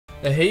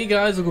Hey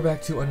guys, welcome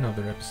back to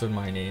another episode.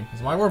 My name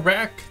is We're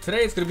back. Today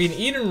it's going to be an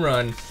Eden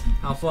run.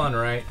 How fun,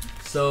 right?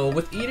 So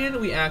with Eden,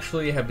 we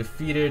actually have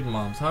defeated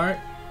Mom's Heart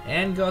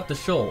and got the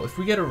shoal. If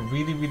we get a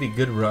really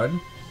good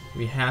run,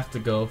 we have to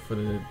go for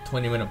the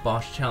 20-minute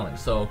boss challenge.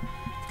 So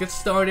let's get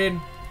started.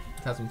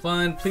 Let's have some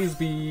fun. Please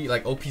be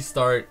like OP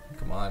start.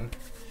 Come on.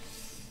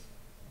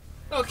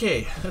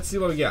 Okay, let's see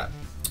what we got.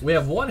 We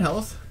have 1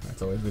 health.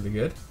 That's always really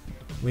good.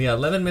 We have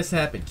 11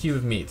 mishap and cube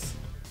of meat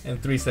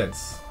and 3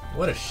 cents.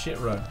 What a shit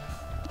run.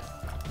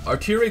 Our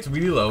tier rate's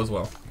really low as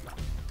well.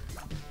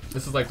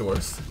 This is like the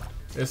worst.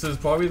 This is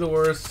probably the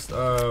worst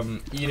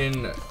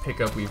Eden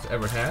pickup we've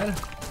ever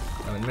had.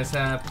 And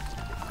mishap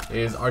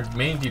is our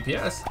main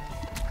DPS.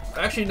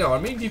 Actually no, our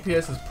main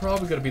DPS is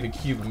probably going to be the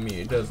cube of meat.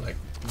 It does like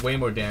way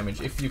more damage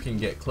if you can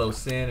get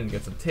close in and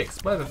get some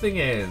ticks. But the thing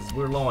is,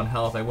 we're low on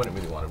health. I wouldn't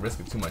really want to risk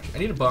it too much. I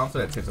need a bomb for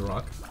that tits of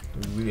rock. It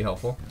would be really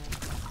helpful.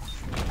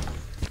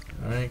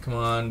 Alright, come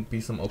on, be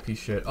some OP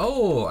shit.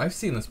 Oh, I've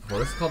seen this before.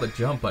 This is called the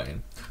jump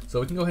button. So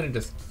we can go ahead and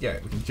just, yeah,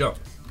 we can jump.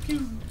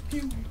 Pew,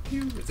 pew,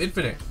 pew. It's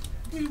infinite.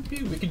 Pew,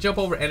 pew. We can jump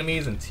over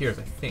enemies and tiers,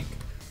 I think.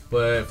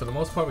 But for the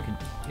most part, we can,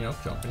 you know,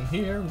 jump in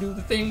here, do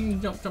the thing,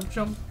 jump, jump,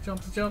 jump,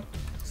 jump, jump.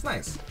 It's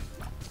nice.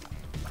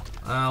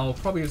 I'll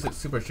probably use it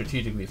super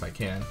strategically if I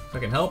can. If I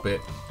can help it.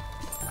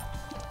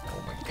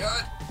 Oh my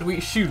god.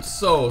 We shoot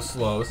so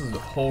slow. This is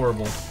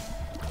horrible.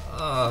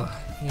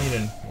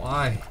 Eden,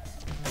 why?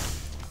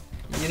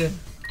 Eden.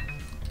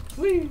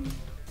 Whee!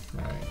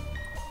 Alright.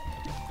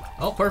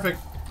 Oh, perfect.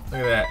 Look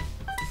at that.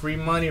 Free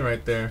money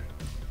right there.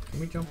 Can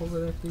we jump over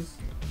there, please?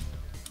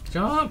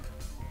 Jump!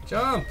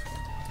 Jump!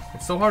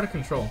 It's so hard to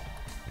control.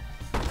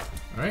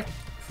 Alright.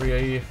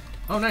 Free.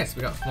 Oh, nice.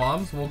 We got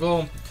bombs. We'll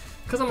go.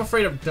 Because I'm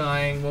afraid of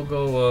dying, we'll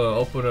go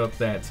open up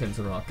that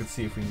Tinted Rock and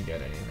see if we can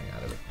get anything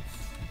out of it.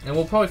 And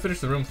we'll probably finish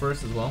the room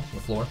first as well.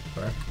 The floor.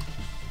 Sorry.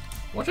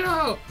 Watch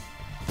out!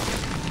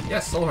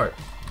 Yes, Soul Heart.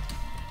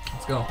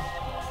 Let's go.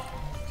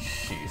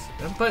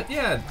 Jeez. But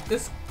yeah,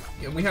 this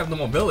we have the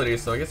mobility,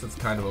 so I guess it's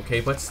kind of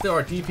okay. But still,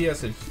 our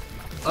DPS is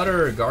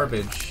utter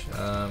garbage.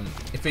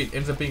 If it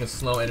ends up being a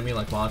slow enemy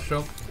like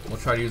Monstro, we'll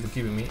try to use the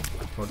cube of meat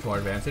to our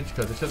advantage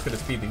because it's just gonna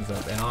speed things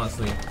up. And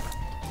honestly,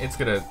 it's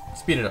gonna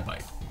speed it up by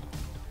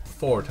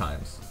 4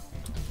 times.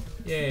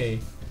 Yay!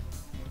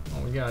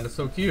 Oh my god, it's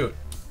so cute.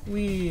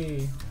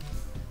 Whee!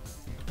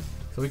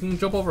 So we can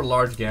jump over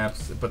large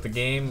gaps, but the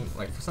game,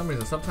 like for some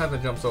reason, sometimes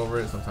it jumps over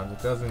it, sometimes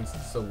it doesn't.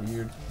 It's so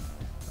weird.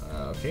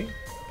 Okay.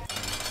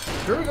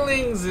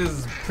 Gurglings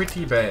is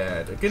pretty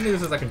bad. The good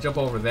news is I can jump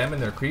over them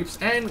and their creeps.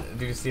 And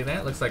do you see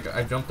that? Looks like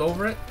I jumped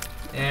over it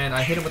and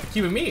I hit him with the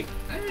cube of meat.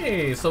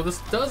 Hey, so this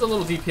does a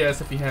little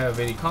DPS if you have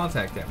any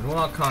contact damage. Well,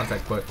 not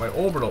contact, but my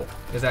orbital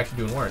is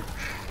actually doing work.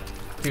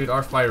 Dude,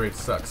 our fire rate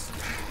sucks.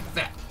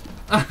 That.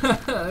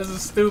 This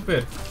is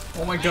stupid.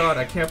 Oh my god,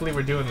 I can't believe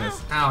we're doing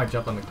this. Ow, I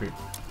jumped on the creep.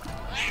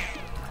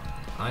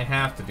 I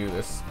have to do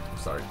this. I'm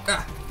sorry.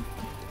 Ah.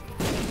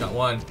 Got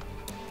one.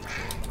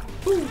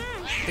 Ooh,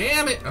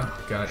 damn it!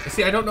 Oh god.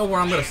 See, I don't know where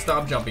I'm gonna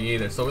stop jumping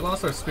either. So we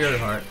lost our Spirit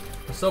Heart.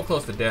 We're so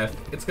close to death.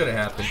 It's gonna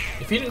happen.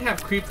 If he didn't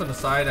have creep on the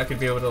side, I could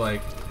be able to like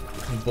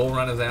bull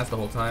run his ass the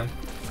whole time.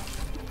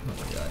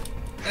 Oh my god.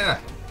 Ah!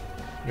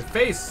 Your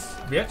face,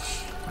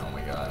 bitch! Oh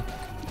my god.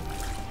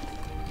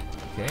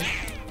 Okay.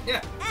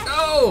 Yeah.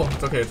 No!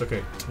 It's okay. It's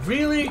okay.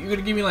 Really? You're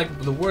gonna give me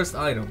like the worst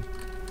item?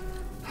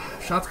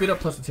 Shot speed up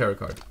plus the tarot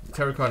card. The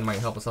tarot card might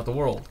help us out the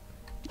world.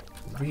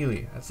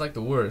 Really? That's like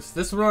the worst.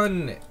 This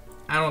run,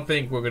 I don't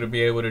think we're gonna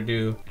be able to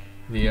do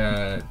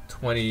the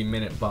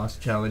 20-minute boss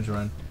challenge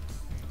run.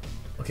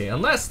 Okay,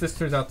 unless this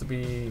turns out to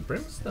be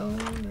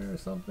brimstone or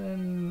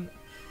something.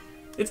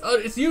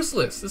 It's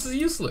useless. This is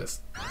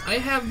useless. I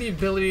have the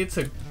ability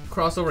to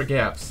cross over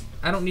gaps.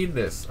 I don't need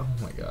this. Oh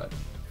my god.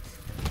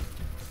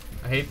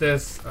 I hate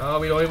this. Oh,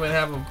 we don't even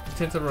have a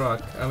Tinted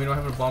Rock. We don't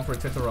have a bomb for a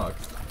Tinted Rock.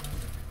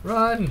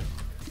 Run!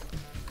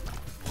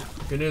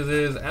 Good news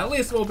is at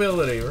least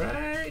mobility,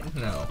 right?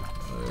 No.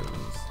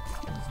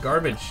 It's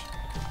garbage.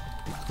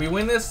 If we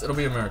win this, it'll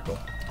be a miracle.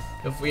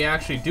 If we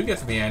actually do get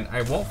to the end,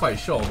 I won't fight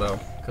Shoal though,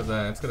 because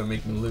it's gonna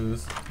make me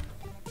lose.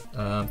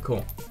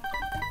 Cool.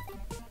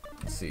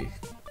 Let's see.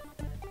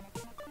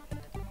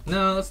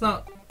 No, let's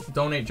not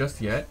donate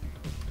just yet.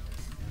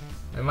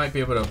 I might be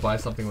able to buy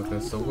something with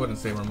this, so we'll go ahead and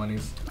save our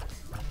monies.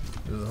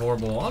 This is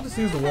horrible. I'll just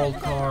use the world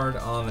card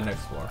on the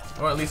next floor.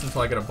 Or at least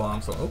until I get a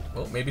bomb, so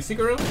oh, maybe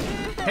secret room?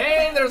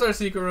 Hey, there's our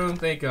secret room,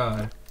 thank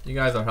god. You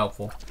guys are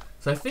helpful.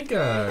 So I think we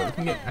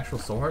can get actual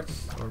soul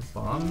hearts or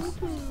bombs.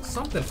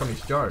 Something from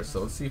each jar,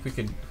 so let's see if we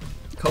can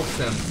coax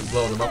them to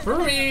blow them up. For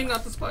me,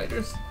 not the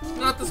spiders.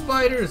 Not the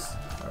spiders!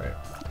 Alright.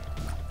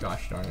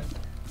 Gosh darn it.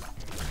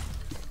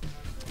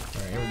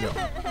 Alright, here we go.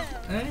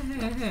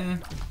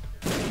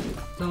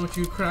 Don't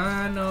you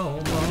cry no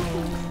more.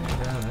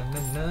 Na,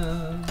 na,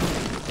 na.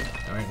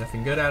 Alright,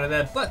 nothing good out of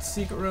that, but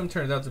secret room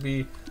turns out to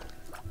be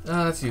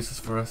that's useless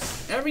for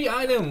us. Every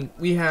item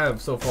we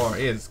have so far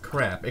is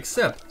crap,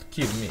 except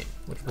cube meat,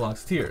 which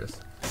blocks tears.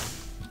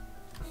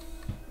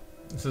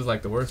 This is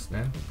like the worst,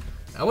 man.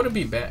 I wouldn't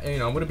be bad, you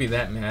know, I wouldn't be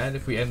that mad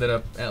if we ended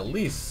up at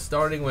least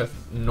starting with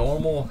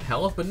normal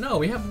health, but no,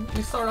 we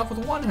start off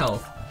with 1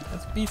 health.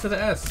 That's B to the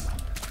S.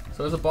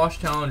 So there's a boss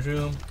challenge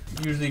room.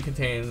 Usually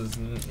contains,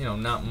 you know,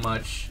 not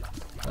much.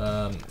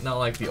 Not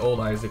like the old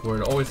Isaac where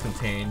it always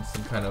contained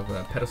some kind of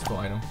pedestal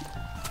item.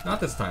 Not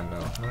this time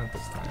though. Not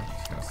this time.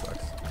 It kind of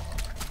sucks.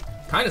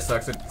 Kind of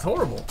sucks. It's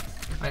horrible.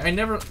 I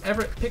never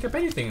ever pick up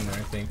anything in there.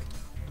 I think.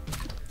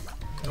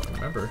 I don't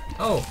remember.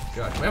 Oh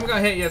gosh, we haven't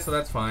got hit yet, so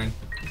that's fine.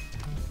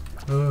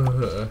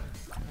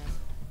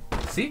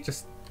 See,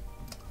 just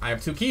I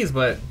have 2 keys,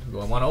 but do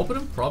I want to open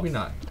them? Probably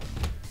not.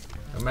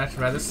 I'd much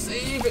rather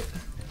save it.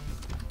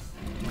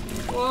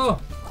 Whoa!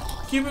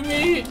 Giving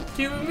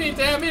me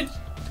damage.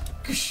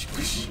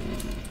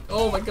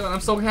 Oh my god, I'm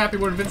so happy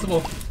we're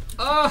invincible.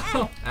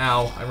 Oh!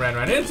 Ow! I ran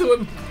right into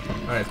him.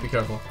 All right, let's be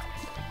careful.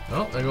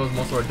 Well, there goes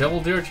most of our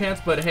double deer chance,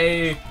 but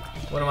hey,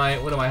 what do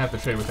I have to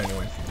trade with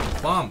anyway?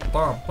 Bomb,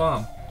 bomb,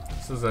 bomb.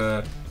 This is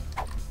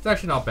it's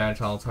actually not bad,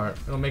 Child's Heart.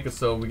 It'll make it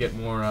so we get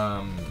more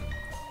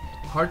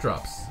heart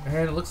drops.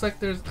 And it looks like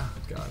there's, oh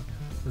god,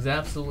 there's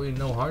absolutely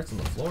no hearts on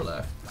the floor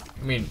left.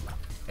 I mean,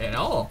 at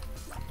all.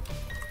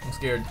 I'm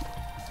scared.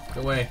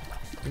 Go away.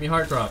 Give me a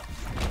heart drop.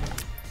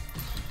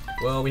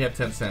 Well, we have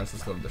 10 cents.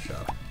 Let's go to the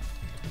shop.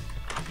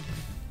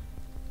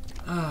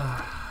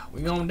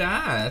 We gonna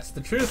die. That's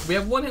the truth. We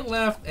have 1 hit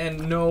left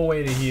and no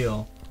way to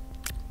heal.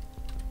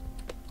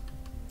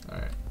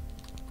 Alright.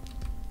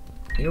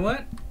 You know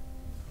what?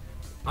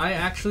 I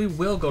actually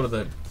will go to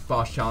the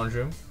boss challenge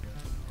room.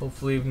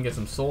 Hopefully we can get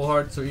some soul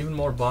hearts or even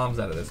more bombs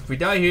out of this. If we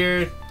die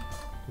here,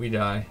 we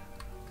die.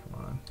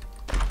 Come on.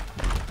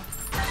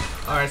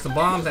 Alright, some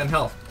bombs and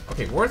health.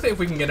 Okay, worth it if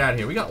we can get out of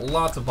here. We got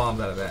lots of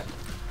bombs out of that.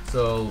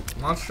 So,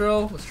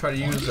 Monstro, let's try to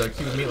use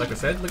cube of meat like I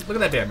said. Look at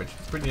that damage.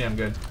 It's pretty damn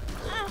good.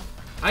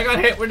 I got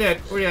hit. We're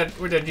dead. We're dead.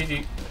 We're dead.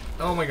 GG.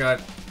 Oh my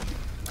god.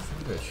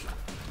 Bitch.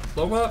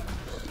 Blow him up.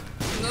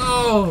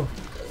 No.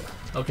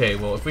 Okay,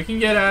 well, if we can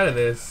get out of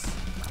this.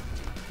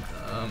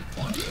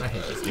 I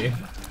hate this game.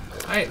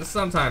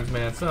 Sometimes,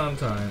 man.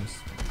 Sometimes.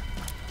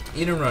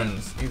 Eat and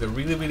runs. Either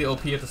really, really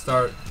OP at the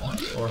start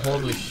or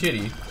horribly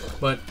shitty.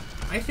 But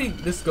I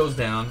think this goes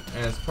down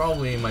as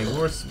probably my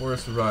worst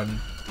run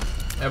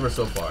ever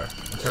so far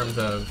in terms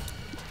of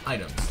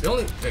items. The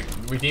only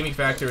redeeming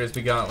factor is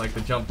we got like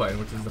the jump button,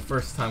 which is the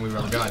first time we've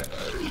ever got it.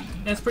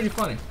 And it's pretty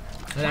funny.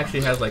 It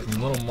actually has like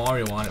little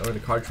Mario on it, or the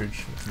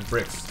cartridge with some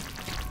bricks.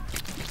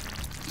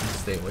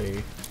 Stay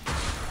away.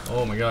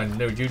 Oh my god,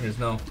 no juniors,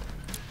 no.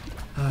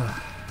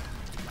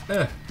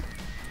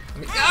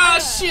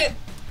 Shit!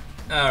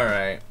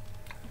 Alright.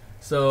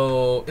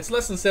 So, it's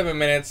less than 7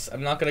 minutes.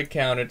 I'm not gonna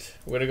count it.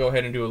 We're gonna go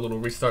ahead and do a little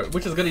restart,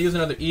 which is gonna use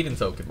another Eden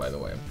token, by the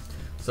way.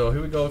 So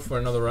here we go for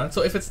another run.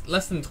 So if it's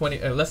less than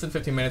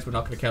 15 minutes, we're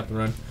not gonna count the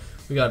run.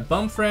 We got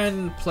Bum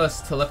Friend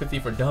plus Telepathy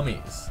for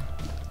Dummies.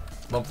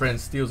 Bum Friend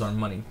steals our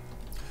money.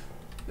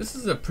 This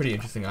is a pretty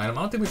interesting item.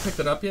 I don't think we picked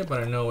it up yet,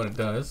 but I know what it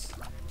does.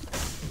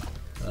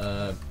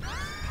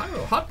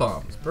 Pyro, hot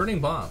bombs, burning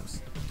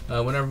bombs.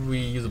 Whenever we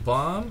use a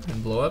bomb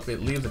and blow up,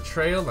 it leaves a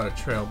trail, not a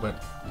trail,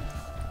 but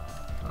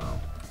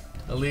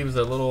it leaves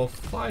a little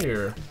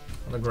fire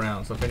on the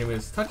ground. So if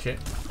anybody's touch it,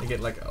 they get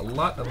like a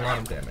lot of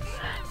damage.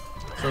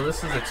 So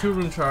this is a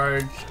 2-room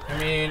charge. I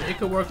mean, it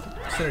could work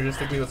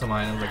synergistically with some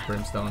items like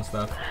brimstone and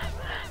stuff.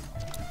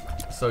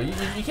 So you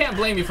can't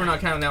blame me for not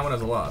counting that one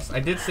as a loss. I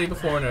did say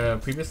before in a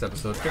previous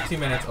episode, 15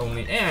 minutes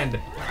only, and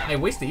I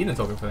wasted Eden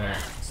token for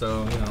that.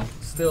 So you know,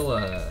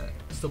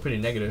 still pretty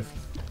negative.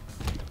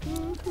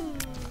 Oh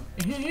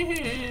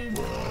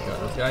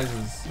god, those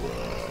guys'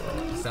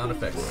 sound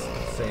effects,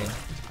 insane.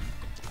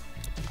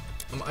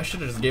 I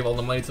should have just gave all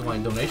the money to my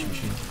donation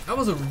machine. That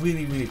was a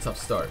really tough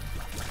start.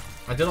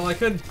 I did all I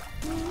could.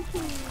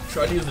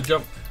 Tried to use the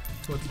jump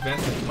to its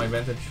advantage, to my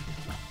advantage.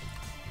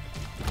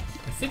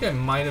 I think I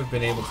might have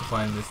been able to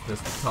find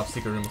this top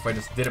secret room if I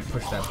just didn't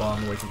push that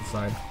bomb away to the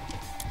side.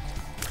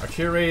 Our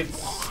tier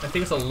rates, I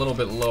think it's a little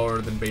bit lower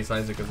than base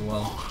Isaac as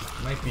well.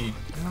 Might be,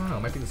 I don't know,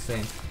 might be the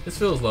same. This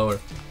feels lower.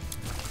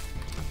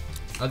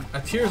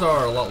 Our tiers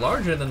are a lot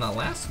larger than the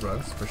last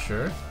runs, for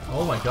sure.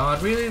 Oh my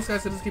god, really? These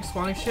guys just keep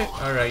spawning shit?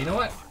 Alright, you know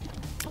what?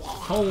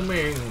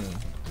 Homing!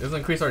 It doesn't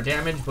increase our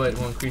damage, but it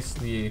will increase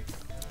the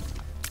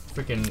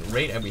freaking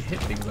rate that we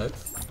hit things up.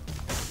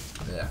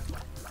 Yeah.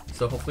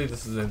 So hopefully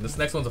this is it. This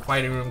next one's a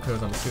fighting room,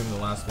 because I'm assuming the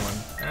last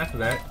one. After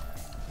that,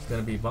 it's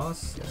gonna be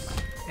boss. Yes.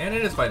 And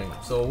it is fighting room,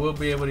 so we'll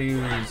be able to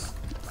use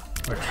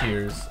our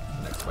tiers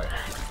in the next fight.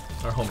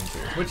 Our homing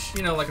tiers, which,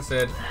 you know, like I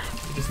said,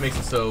 it just makes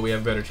it so we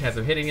have a better chance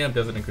of hitting him,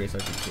 doesn't increase our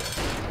DPS.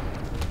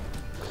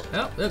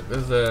 Oh, look,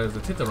 there's a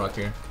Tinta Rock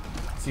here.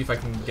 Let's see if I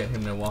can get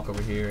him to walk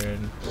over here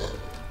and...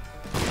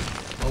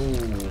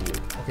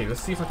 Oh, okay,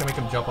 let's see if I can make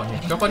him jump on here.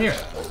 Jump on here!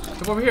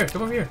 Jump over here!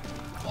 Jump over here!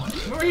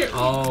 Come over here!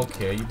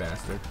 Okay, you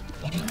bastard.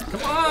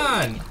 Come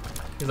on!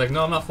 He's like,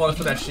 no, I'm not falling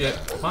for that shit.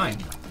 Fine.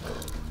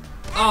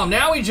 Oh,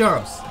 now he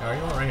jumps! Alright,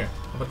 you want right here.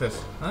 How about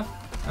this? Huh?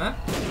 Huh?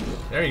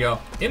 There you go.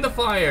 In the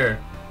fire!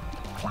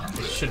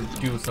 It should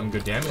do some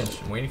good damage.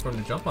 I'm waiting for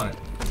him to jump on it.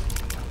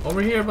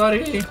 Over here,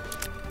 buddy!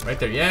 Right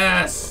there.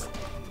 Yes!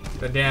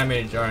 The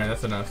damage. Alright,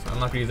 that's enough. I'm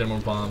not gonna use any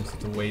more bombs.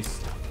 It's a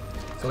waste.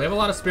 So we have a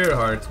lot of spirit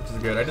hearts, which is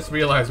good. I just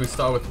realized we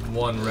start with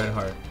 1 red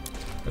heart.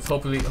 Let's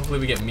hopefully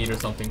we get meat or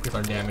something, increase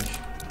our damage.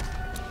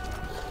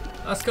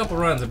 Last couple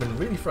runs have been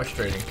really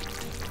frustrating.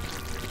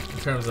 In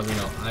terms of, you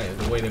know,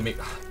 the way they make...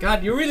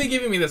 God, you're really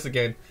giving me this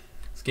again.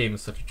 This game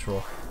is such a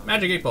troll.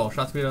 Magic 8 ball,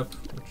 shot speed up,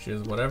 which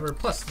is whatever.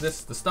 Plus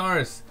this, the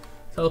stars,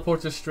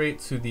 teleports us straight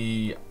to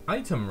the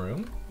item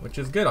room, which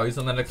is good. I'll use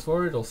on the next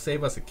forward. It'll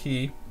save us a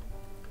key.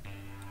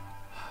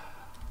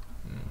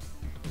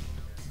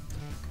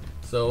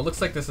 So it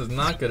looks like this is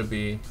not gonna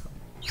be...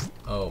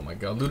 Oh my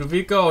god,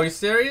 Ludavico, are you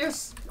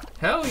serious?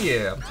 Hell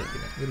yeah, I'm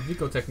taking it.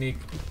 Ludavico technique.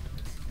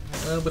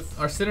 With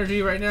our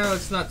synergy right now,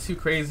 it's not too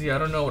crazy. I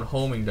don't know what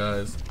homing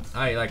does.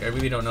 I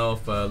really don't know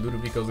if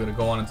Ludavico's gonna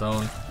go on its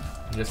own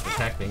and just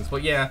attack things.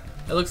 But yeah,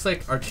 it looks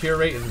like our tear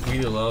rate is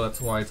really low.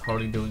 That's why it's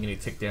hardly doing any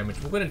tick damage.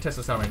 We're gonna test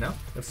this out right now.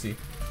 Let's see.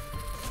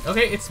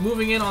 Okay, it's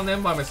moving in on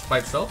them by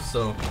itself.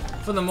 So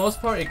for the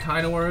most part, it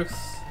kind of works,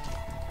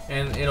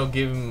 and it'll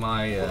give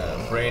my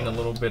brain a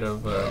little bit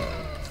of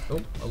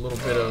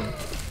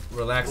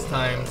relaxed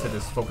time to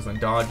just focus on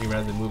dodging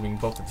rather than moving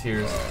both the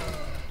tiers.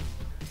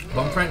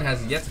 Bumfriend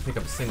has yet to pick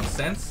up a single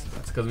sense.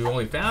 That's because we've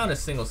only found a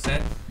single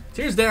cent.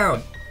 Tears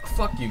down.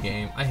 Fuck you,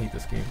 game. I hate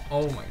this game.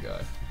 Oh my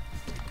god.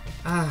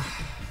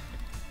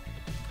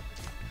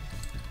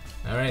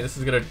 All right, this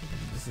is gonna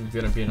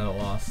be another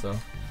loss. So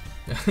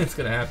it's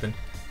gonna happen.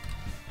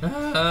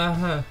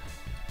 Man,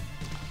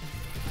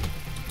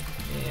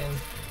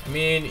 I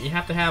mean, you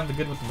have to have the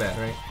good with the bad,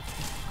 right?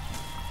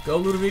 Go,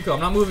 Ludavico. I'm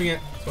not moving it.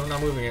 So I'm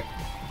not moving it.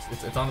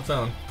 It's on its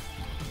own.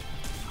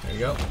 There you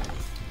go.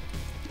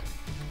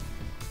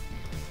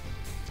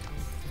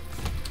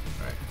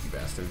 Alright, you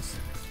bastards.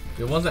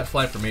 The ones that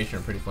fly formation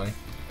are pretty funny.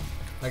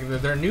 Like,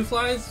 they're new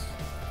flies,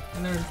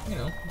 and they're, you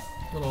know,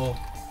 little...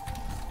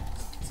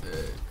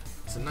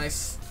 It's a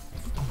nice...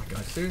 Oh my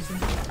god, seriously?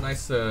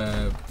 Nice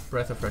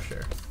breath of fresh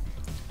air.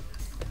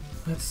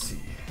 Let's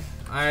see.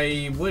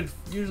 I would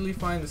usually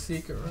find the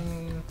secret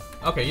room.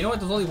 Okay, you know what?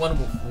 There's only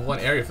one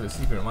area for the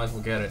secret room. Might as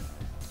well get it.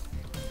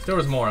 If there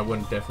was more, I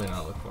wouldn't definitely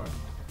not look for it.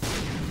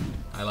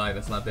 I lied.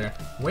 That's not there.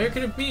 Where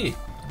could it be?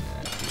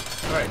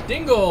 Yeah. All right,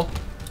 Dingle.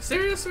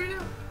 Serious right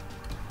now?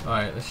 All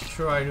right, let's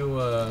try to.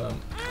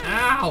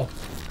 Ow!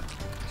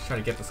 Let's try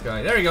to get this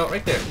guy. There you go.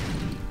 Right there.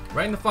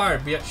 Right in the fire,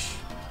 bitch.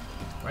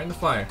 Right in the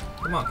fire.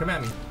 Come on, come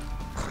at me.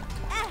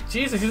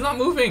 Jesus, he's not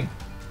moving.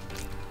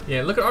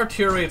 Yeah, look at our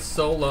tear rate, it's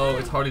so low,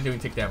 it's hardly doing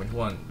tick damage.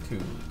 1, 2,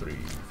 3,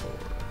 4.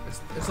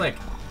 It's like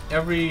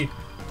every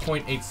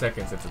 0.8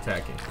 seconds it's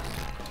attacking.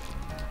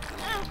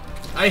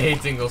 I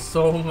hate Dingle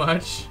so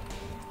much.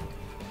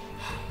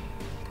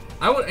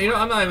 You know,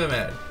 I'm not even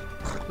mad.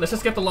 Let's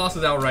just get the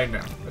losses out right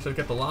now. Let's just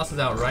get the losses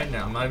out right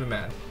now. I'm not even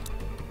mad.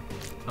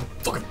 I'm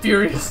fucking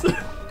furious.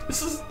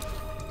 This is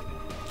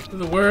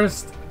the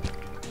worst.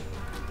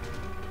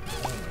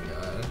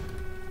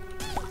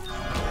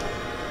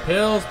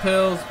 Pills,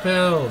 pills,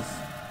 pills.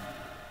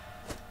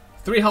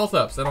 3 health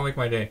ups. That'll make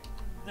my day.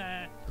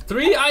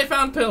 3 I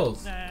found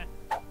pills.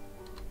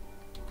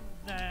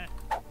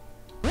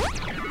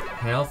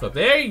 Health up.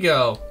 There you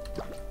go.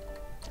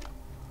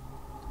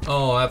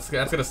 Oh, that's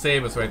gonna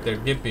save us right there.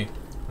 Gimpy.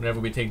 Whenever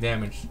we take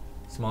damage,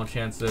 small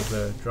chance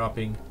of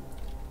dropping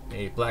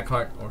a black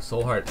heart or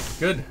soul heart.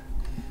 Good.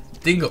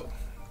 Dingle.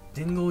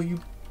 Dingle, you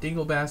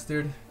dingle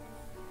bastard.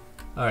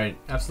 All right,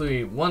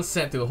 absolutely 1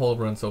 cent through the whole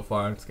run so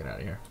far. Let's get out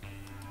of here.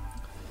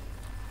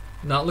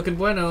 Not looking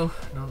bueno.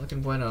 Not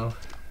looking bueno.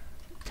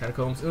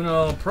 Catacombs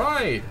Uno.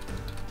 Pride!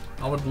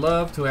 I would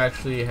love to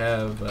actually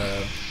have...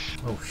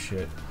 oh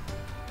shit.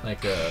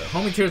 Like,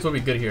 homing tears would be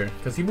good here.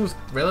 Because he moves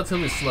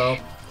relatively slow.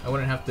 I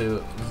wouldn't have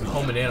to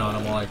home it in on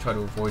him while I try to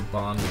avoid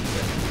bombs.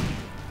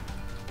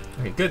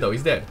 Okay, good though.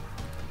 He's dead.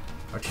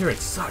 Our tear rate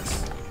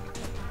sucks.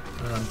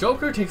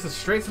 Joker takes us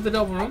straight to the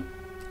double room.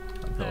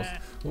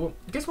 Well,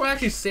 I guess we'll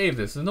actually save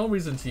this. There's no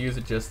reason to use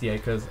it just yet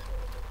because...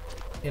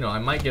 You know, I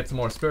might get some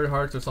more spirit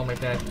hearts or something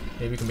like that.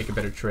 Maybe we can make a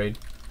better trade.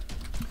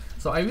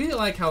 So I really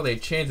like how they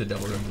change the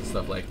double rooms and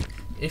stuff. Like,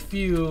 if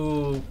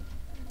you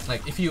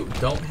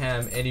don't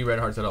have any red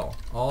hearts at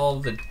all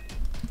the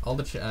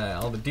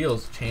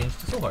deals change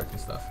to soul hearts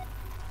and stuff.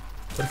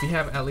 But if you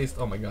have at least,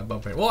 oh my god,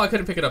 bump rate. Well, I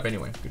couldn't pick it up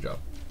anyway. Good job.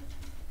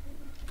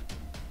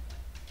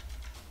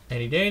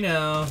 Any day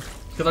now,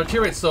 because our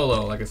tear rate's so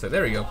low. Like I said,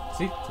 there we go.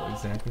 See,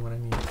 that's exactly what I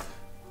mean.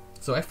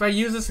 So if I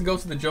use this and go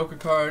to the Joker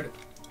card,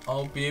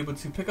 I'll be able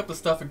to pick up the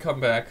stuff and come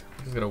back,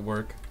 which is gonna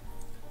work.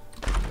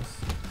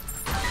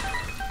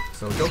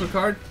 So Joker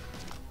card,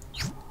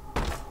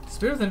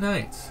 Spirit of the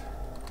Night.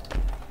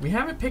 We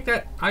haven't picked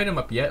that item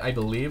up yet, I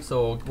believe,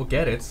 so we'll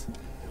get it.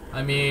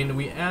 I mean,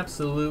 we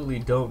absolutely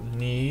don't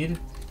need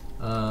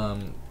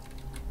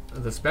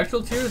the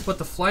spectral tears, but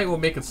the flight will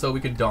make it so we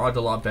can dodge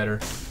a lot better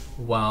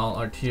while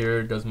our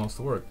tier does most of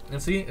the work.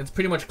 And see, it's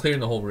pretty much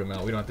clearing the whole room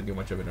out. We don't have to do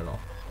much of it at all.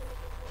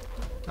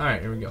 All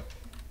right, here we go.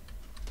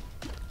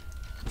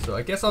 So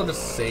I guess I'll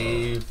just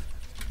save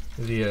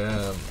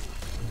the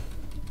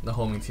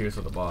homing tears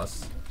for the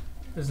boss.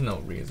 There's no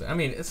reason. I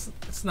mean, it's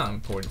not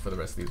important for the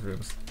rest of these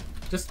rooms.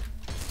 Just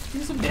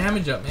Do some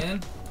damage up,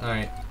 man.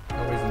 Alright.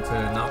 No reason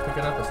to not pick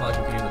it up. It's not like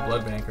we can use a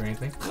blood bank or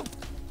anything.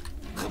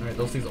 Alright,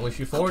 those things only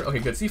shoot forward. Okay,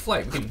 good. See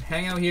flight. We can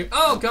hang out here.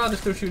 Oh god, they're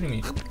still shooting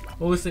me.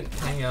 Well, listen,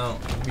 hang out.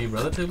 Be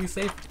relatively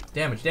safe.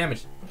 Damage,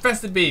 damage.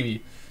 Infested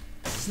baby.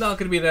 It's not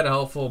gonna be that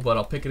helpful, but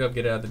I'll pick it up,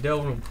 get it out of the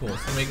delve room. Cool.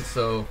 So make it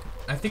so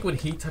I think when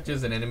he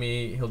touches an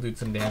enemy, he'll do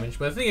some damage.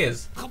 But the thing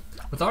is,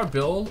 with our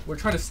build, we're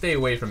trying to stay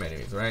away from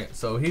enemies, right?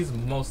 So he's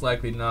most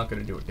likely not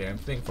gonna do a damn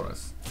thing for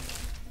us.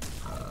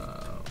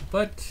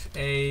 But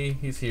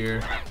he's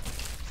here.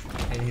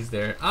 And he's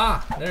there.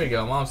 Ah, there you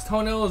go. Mom's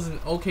toenail is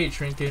an okay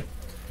trinket.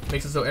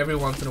 Makes it so every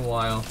once in a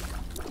while,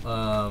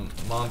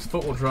 Mom's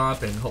foot will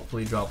drop and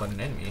hopefully drop on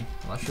an enemy.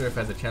 I'm not sure if it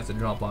has a chance to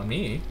drop on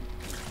me.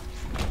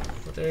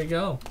 But there you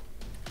go.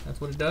 That's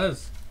what it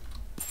does.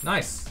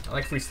 Nice. I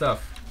like free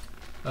stuff.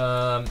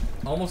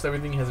 Almost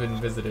everything has been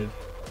visited.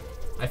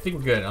 I think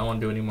we're good. I don't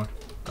want to do anymore.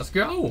 Let's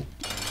go.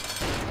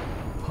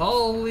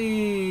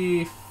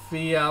 Polyphialis.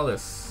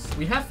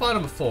 We have fought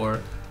him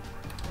before.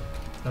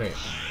 Okay.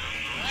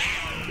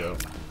 There we go.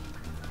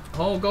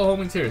 Oh, go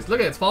homing tears. Look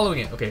at it, it's following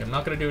it. Okay, I'm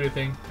not gonna do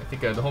anything. I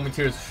think the homing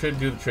tears should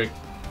do the trick.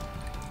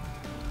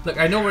 Look,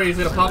 I know where he's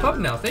gonna pop up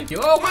now. Thank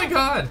you. Oh my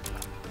god.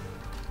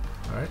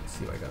 Alright, let's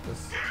see if I got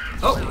this.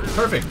 Oh,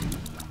 perfect.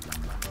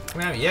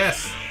 Come at me.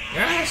 Yes.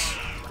 Yes.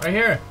 Right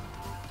here.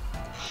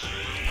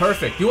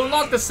 Perfect. You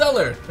unlocked the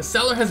cellar. The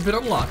cellar has been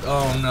unlocked.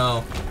 Oh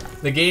no.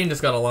 The game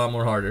just got a lot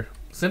more harder.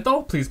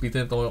 Syntho? Please be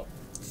Syntho.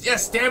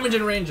 Yes, damage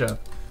and range up.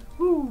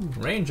 Woo,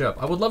 range up.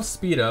 I would love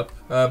speed up.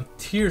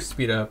 Tier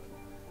speed up.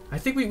 I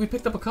think we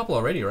picked up a couple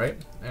already, right?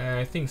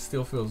 I think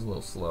still feels a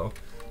little slow.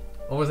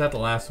 Or was that the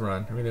last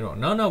run? I really don't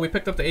know. No, we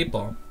picked up the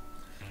 8-ball.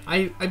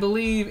 I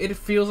believe it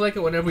feels like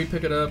it whenever we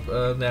pick it up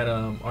that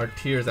our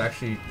tiers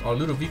actually, our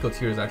Ludavico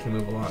tiers actually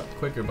move a lot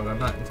quicker, but I'm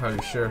not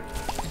entirely sure.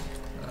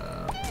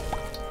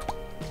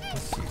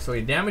 Let's see. So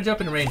we damage up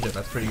and range up.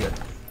 That's pretty good.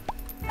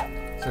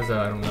 Says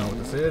I don't know what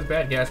this is.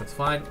 Bad gas. That's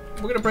fine.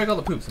 We're gonna break all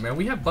the poops, man.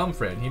 We have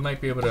Bumfred. He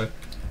might be able to,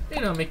 you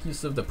know, make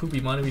use of the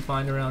poopy money we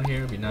find around here.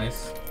 It'd be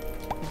nice.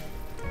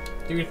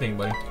 Do your thing,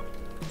 buddy.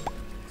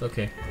 It's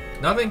okay.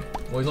 Nothing?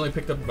 Well, he's only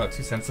picked up about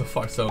 2 cents so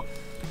far, so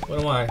what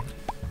do I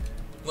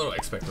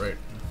expect, right?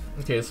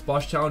 Okay, the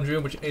Splash Challenge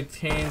Room, which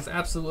contains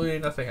absolutely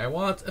nothing I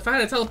want. If I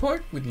had a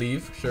teleport, we'd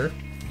leave, sure.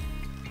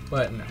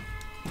 But no,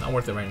 not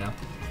worth it right now.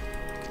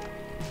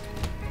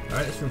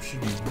 Alright, this room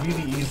should be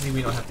really easy.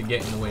 We don't have to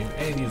get in the way of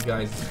any of these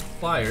guys'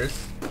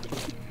 flyers.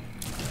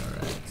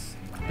 Alright.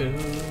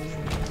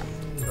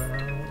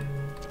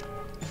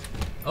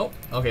 Oh,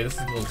 okay, this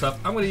is a little tough.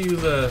 I'm gonna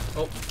use a...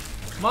 Oh,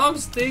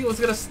 Mom's thing was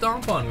gonna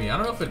stomp on me. I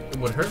don't know if it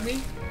would hurt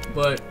me,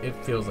 but it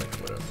feels like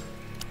it would have.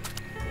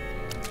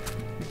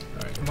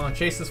 Alright, come on,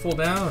 chase this fool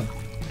down.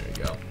 There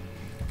you go.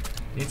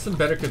 Need some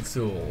better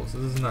consumables. This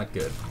is not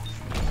good.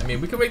 I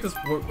mean, we can make this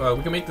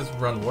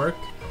run work.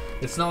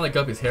 It's not like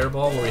Guppy's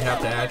hairball where we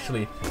have to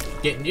actually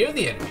get near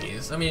the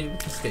enemies. I mean, we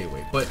can stay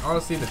away. But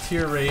honestly, the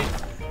tier rate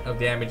of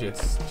damage,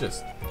 it's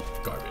just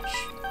garbage.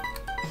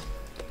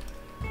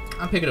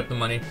 I'm picking up the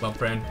money, bump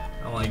friend.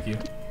 I don't like you.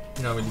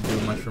 You're not really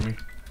doing much for me.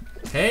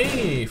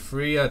 Hey,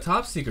 free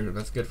top secret.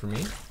 That's good for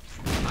me.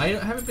 I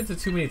haven't been to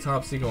too many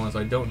top secret ones, so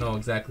I don't know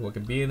exactly what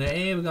can be in there.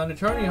 Hey, we got an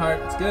eternity heart.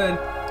 That's good.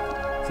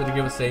 So to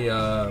give us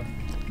a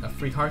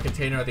free heart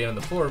container at the end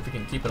of the floor if we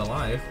can keep it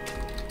alive.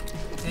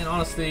 And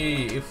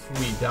honestly, if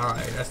we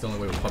die, that's the only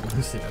way we'll probably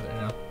lose it there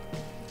now.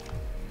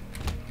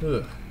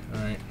 Ugh.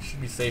 Alright,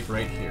 should be safe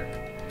right here.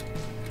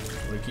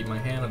 I'm gonna keep my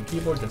hand on the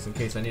keyboard just in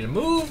case I need to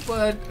move,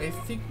 but I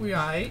think we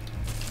aight.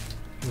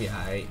 We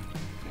aight.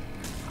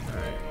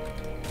 Alright.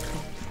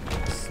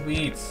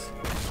 Sweet.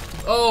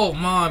 Oh,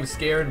 Mom, you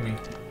scared me.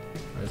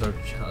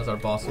 There's our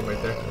boss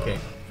right there. Okay,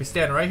 if we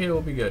stand right here,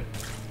 we'll be good.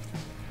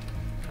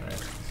 Alright,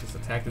 let's just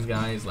attack these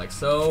guys like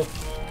so.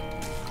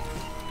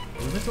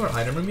 Have we been to our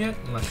item room yet?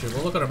 I'm not sure.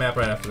 We'll look at our map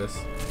right after this.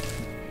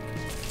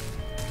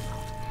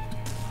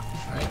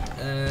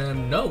 Alright,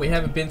 no, we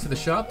haven't been to the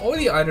shop or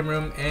the item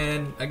room,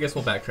 and I guess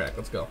we'll backtrack.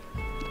 Let's go.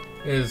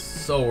 It is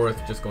so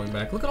worth just going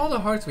back. Look at all the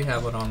hearts we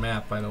have on our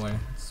map, by the way.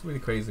 It's really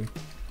crazy.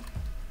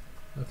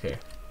 Okay.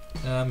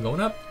 Going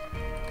up.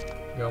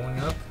 Going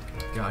up.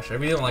 Gosh, I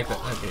really don't like that.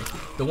 Okay.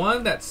 The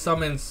one that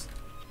summons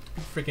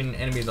freaking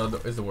enemies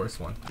is the worst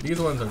one.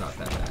 These ones are not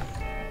that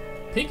bad.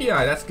 Pinky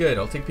Eye, that's good.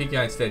 I'll take Pinky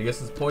Eye instead. I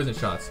guess it's poison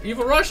shots.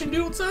 Evil Russian,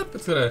 dude, what's up?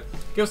 It's gonna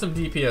give us some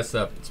DPS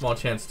up. Small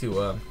chance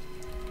to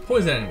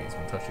poison enemies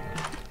when touching them.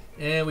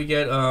 And we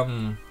get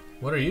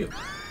what are you?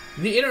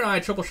 The inner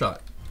eye triple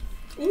shot.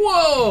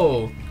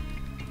 Whoa!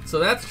 So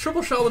that's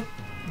triple shot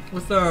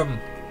with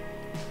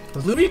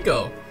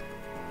Ludavico.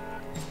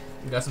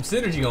 We got some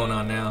synergy going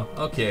on now.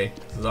 Okay,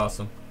 this is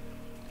awesome.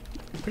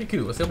 Pretty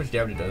cool. Let's see how much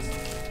damage it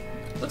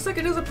does. Looks like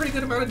it does a pretty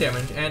good amount of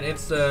damage, and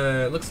it's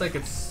looks like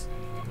its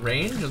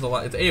range is a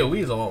lot. Its AOE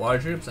is a lot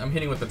larger. So I'm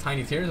hitting with the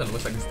tiny tears, and it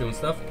looks like it's doing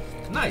stuff.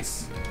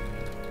 Nice.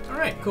 All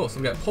right, cool. So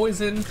we got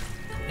poison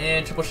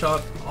and triple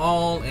shot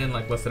all in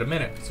like less than a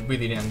minute. It's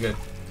really damn good.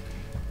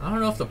 I don't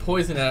know if the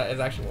poison is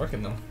actually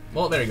working though.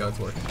 Well, there you go. It's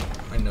working.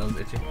 My nose is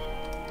itchy.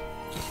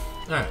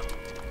 All right.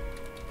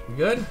 We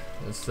good?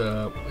 Let's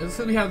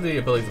we have the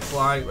ability to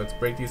fly. Let's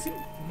break these. See,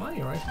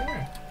 money right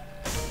there.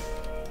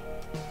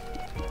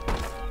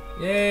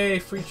 Yay,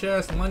 free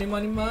chest, money,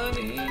 money,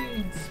 money.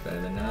 It's better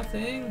than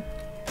nothing.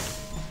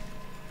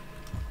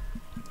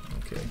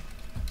 Okay.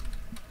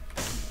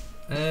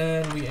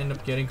 And we end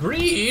up getting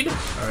greed.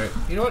 Alright,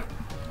 you know what?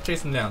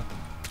 Chase him down.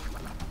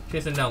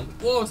 Chase him down.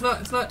 Whoa, it's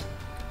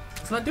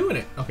not doing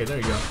it. Okay, there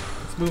you go.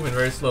 It's moving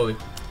very slowly.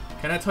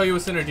 Can I tell you a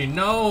synergy?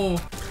 No,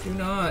 do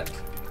not.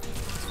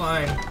 It's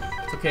fine.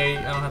 It's okay.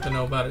 I don't have to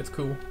know about it. It's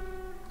cool.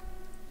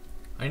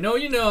 I know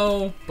you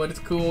know, but it's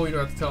cool. You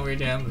don't have to tell me a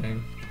damn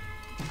thing.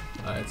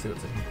 Let's see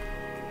what's in here.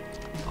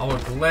 I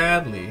would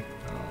gladly.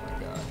 Oh my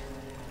god.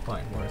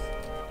 Fine, worth.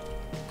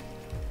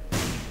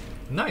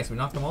 Nice, we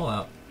knocked them all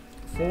out.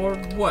 For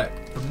what?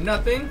 For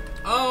nothing?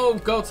 Oh,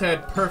 goat's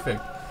head.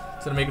 Perfect.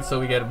 So to make it so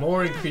we get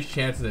more increased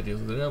chances that deals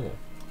with the devil.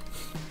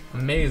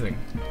 Amazing.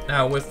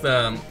 Now with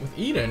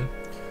Eden,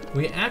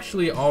 we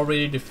actually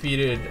already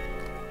defeated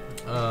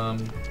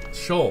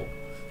Shoal,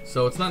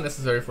 so it's not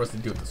necessary for us to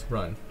do this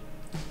run.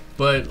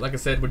 But like I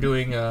said, we're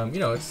doing you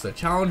know, it's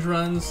challenge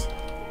runs.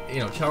 You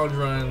know, challenge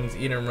runs,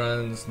 Eden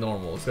runs,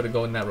 normal. It's gonna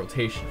go in that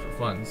rotation for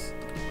funds.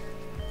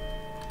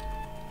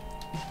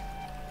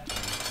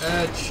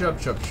 Chub.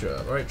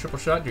 Alright, triple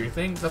shot, do your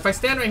thing. So if I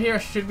stand right here, I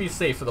should be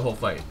safe for the whole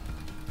fight.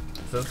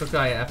 So this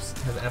guy has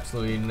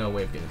absolutely no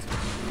way of getting to me.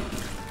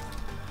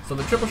 So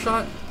the triple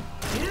shot,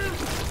 yeah,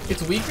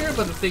 it's weaker,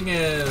 but the thing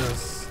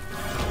is...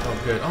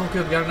 Oh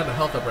good, we got another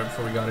health up right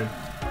before we got in.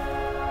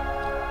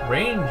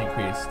 Range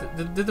increased.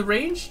 Did the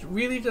range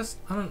really just...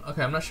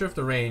 okay, I'm not sure if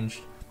the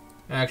range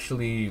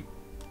actually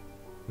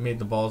made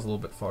the balls a little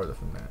bit farther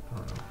from that. I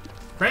don't know.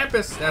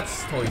 Krampus,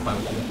 that's totally fine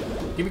with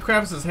me. Give me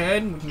Krampus's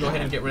head, and we can go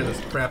ahead and get rid of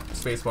this crap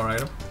spacebar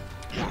item.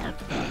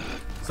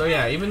 So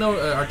yeah, even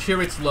though our cheer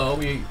rate's low,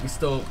 we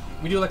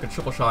do like a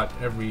triple shot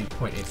every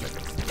 0.8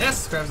 seconds.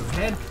 Yes, Krampus's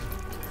head.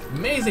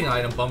 Amazing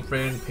item, bump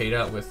friend, paid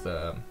out with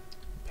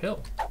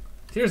pill.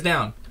 Tears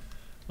down.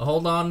 I'll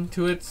hold on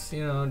to it,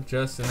 you know,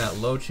 just in that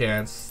low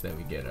chance that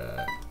we get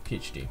a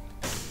PhD.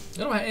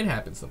 You know, it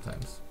happens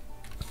sometimes.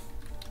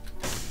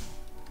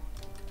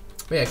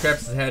 But yeah,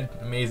 Krampus's head,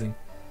 amazing.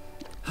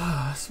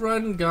 This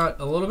run got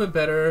a little bit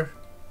better,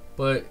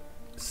 but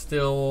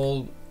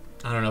still,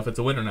 I don't know if it's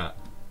a win or not.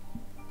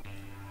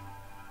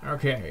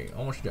 Okay,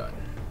 almost done.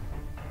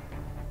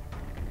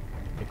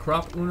 The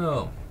crop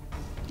uno.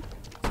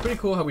 It's pretty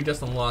cool how we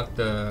just unlocked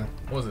the,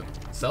 what was it,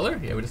 cellar?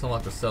 Yeah, we just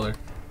unlocked the cellar.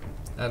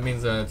 That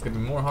means it's gonna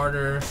be more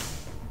harder,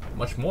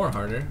 much more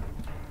harder,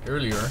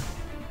 earlier.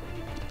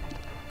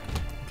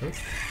 Okay,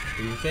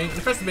 do you think?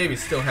 Infested Baby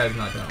still has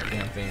not done a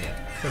damn thing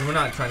yet, because we're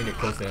not trying to get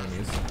close to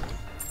enemies.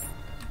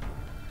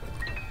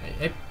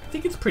 I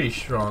think it's pretty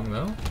strong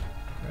though,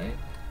 right?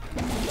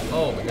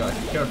 Oh my gosh,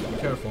 be careful, be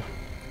careful.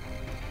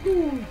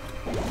 Woo.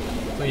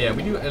 So yeah,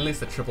 we do at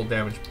least a triple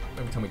damage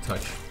every time we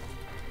touch.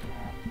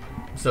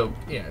 So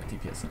yeah,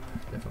 DPS up,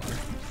 definitely.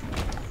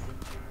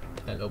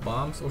 Hello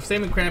bombs. We're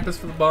saving Krampus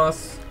for the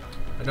boss.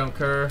 I don't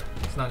care,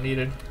 it's not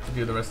needed to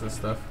do the rest of this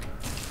stuff.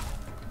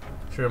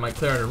 Sure, it might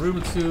clear out a room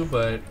or two,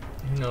 but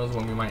who knows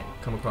when we might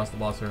come across the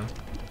boss room.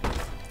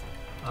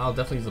 I'll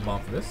definitely use a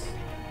bomb for this.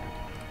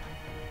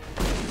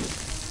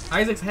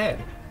 Isaac's head.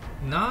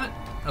 Not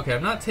okay.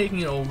 I'm not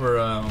taking it over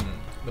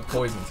the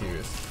poison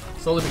tears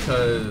solely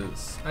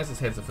because Isaac's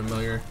head's a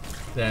familiar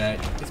that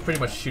it's pretty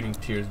much shooting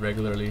tears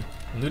regularly.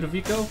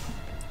 Ludavico,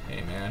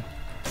 hey man,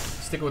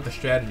 stick with the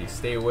strategy.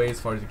 Stay away as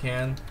far as you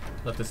can.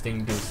 Let this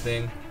thing do its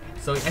thing.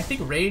 So I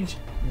think range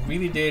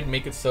really did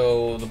make it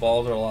so the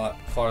balls are a lot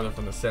farther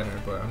from the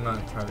center, but I'm not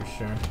entirely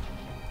sure.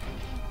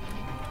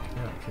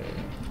 Okay.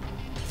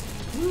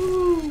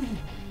 Woo!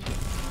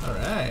 All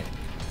right.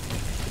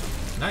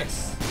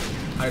 Nice.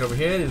 Hide over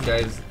here. This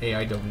guy's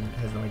AI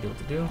has no idea what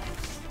to do.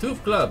 2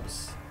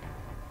 clubs.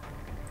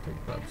 2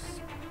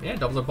 clubs. Yeah,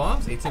 doubles our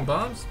bombs. 18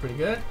 bombs. Pretty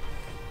good.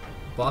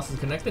 Boss is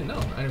connected? No,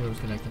 I never was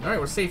connected. Alright,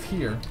 we're safe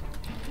here.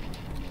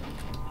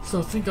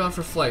 So thank God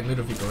for flight,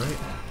 Ludavico, right?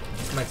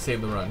 This might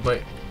save the run.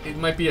 But it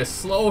might be a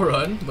slow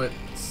run, but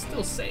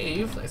still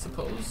saved, I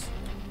suppose.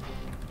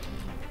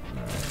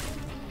 Alright.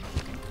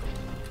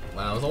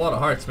 Wow, there's a lot of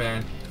hearts,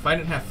 man. If I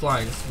didn't have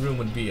flying, this room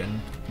would be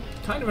in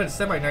kind of a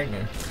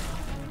semi-nightmare.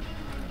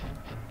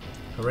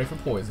 Hooray for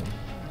poison.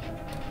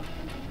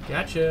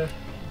 Gotcha.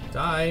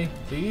 Die,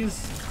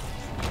 please.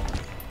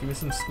 Give me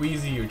some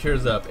squeezy or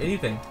tears up.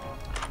 Anything.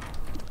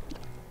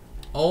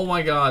 Oh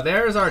my god,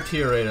 there's our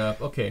tear rate up.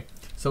 Okay,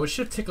 so it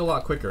should tick a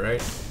lot quicker,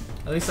 right?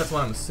 At least that's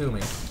what I'm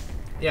assuming.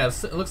 Yeah,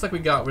 it looks like we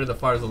got rid of the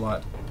fires a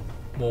lot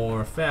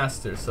more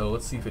faster, so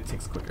let's see if it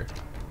ticks quicker.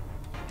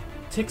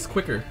 Ticks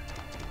quicker.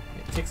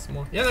 It ticks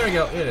more. Yeah, there we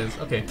go. It is.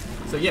 Okay,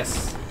 so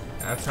yes,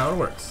 that's how it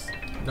works.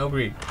 No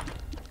greed.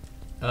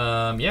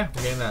 Yeah,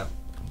 we're getting that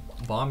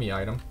bomby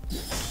item.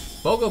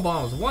 Bogo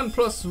bombs,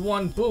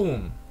 1+1,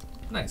 boom.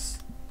 Nice.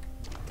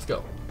 Let's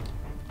go.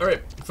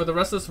 Alright, for the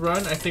rest of this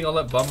run, I think I'll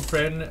let Bum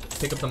Friend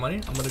pick up the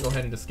money. I'm gonna go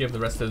ahead and just give the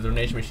rest of the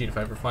donation machine if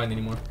I ever find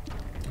any more.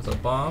 So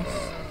bombs.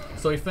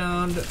 So we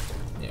found,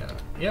 yeah,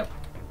 yep.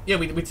 Yeah,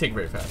 we take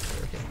very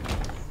fast. Okay.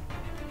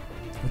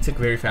 We tick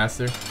very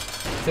faster.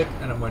 Tick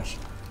at a much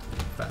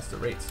faster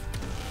rate.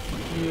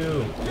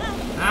 You.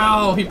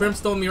 Ow! He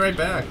brimstone me right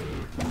back.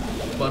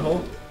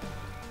 Butthole.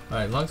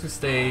 Alright, as long as we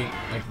stay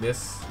like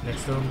this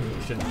next to him,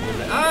 we shouldn't be able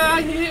to. Ah!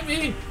 He hit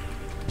me!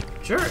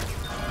 Jerk!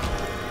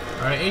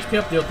 Alright, HP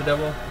up, deal with the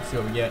devil. Let's see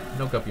what we get.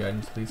 No guppy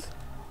items, please.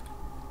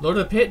 Lord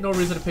of the Pit, no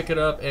reason to pick it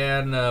up.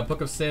 And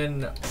Book of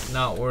Sin,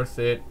 not worth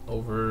it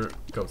over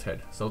Goat's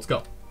Head. So let's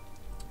go.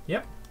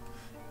 Yep.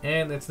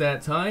 And it's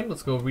that time.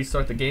 Let's go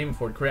restart the game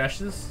before it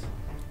crashes.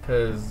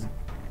 Because,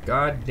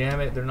 god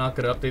damn it, they're not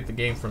going to update the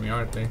game for me,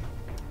 aren't they?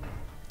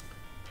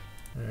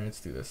 Alright,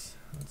 let's do this.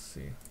 Let's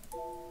see.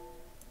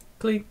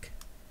 Clink.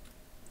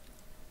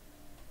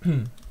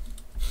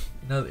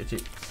 Another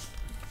itchy.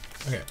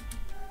 Okay.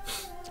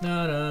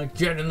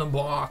 Get in the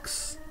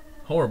box.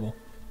 Horrible.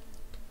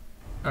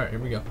 Alright, here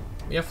we go.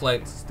 We have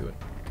flights. Let's do it.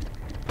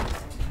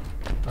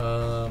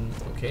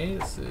 Okay,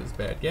 this is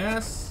bad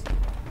gas.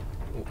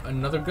 Oh,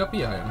 another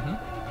guppy item,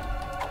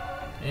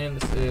 And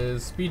this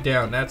is speed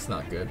down. That's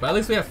not good. But at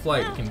least we have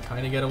flight. We can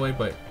kind of get away,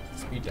 but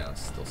speed down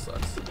still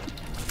sucks.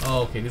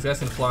 Oh, okay. These guys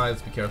can fly.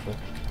 Let's be careful.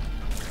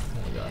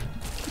 Oh my god.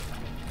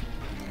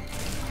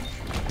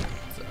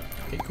 So,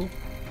 okay, cool.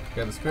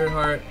 Got the spirit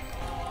heart.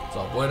 It's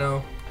all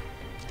bueno.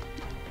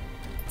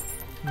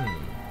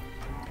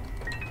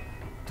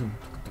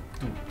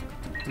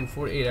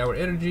 48-hour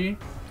energy.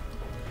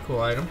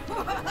 Cool item.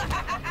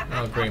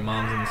 Oh great,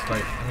 mom's in this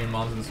fight. I mean,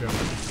 mom's in this room.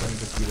 Let me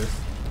just do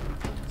this.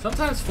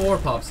 Sometimes 4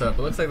 pops up.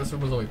 It looks like this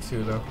room was only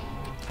 2 though.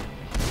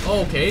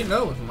 Oh, okay,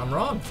 no, I'm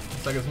wrong.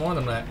 Looks like it's more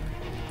than that.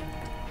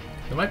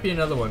 There might be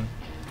another one.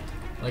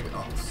 Like,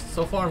 oh,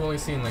 so far I've only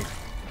seen like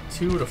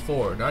 2 to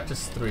 4, not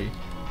just 3.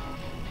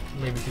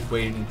 Maybe she's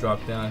waiting to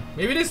drop down.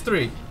 Maybe it is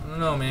 3. I don't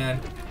know, man.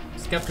 I'm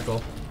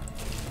skeptical.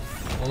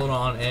 A little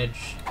on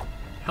edge.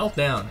 Health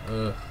down.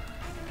 Ugh.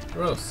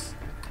 Gross.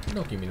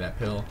 Don't give me that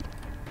pill.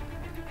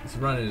 This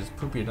run is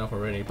poopy enough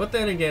already. But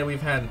then again,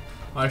 we've had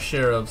our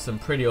share of some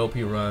pretty OP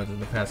runs in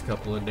the past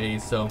couple of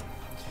days, so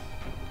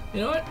you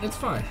know what? It's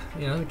fine.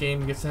 You know, the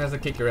game has to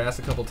kick your ass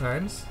a couple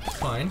times. It's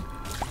fine.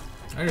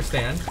 I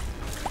understand.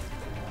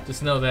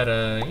 Just know that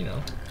you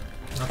know,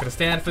 I'm not gonna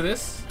stand for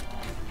this.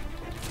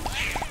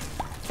 Alright,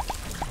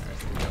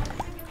 here we go.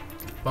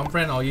 Bum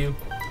friend, all you.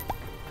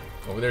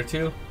 Over there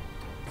too.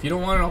 If you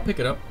don't want it, I'll pick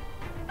it up.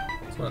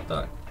 That's what I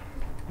thought.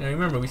 Now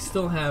remember, we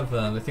still have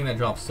the thing that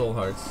drops soul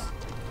hearts,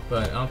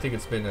 but I don't think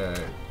it's been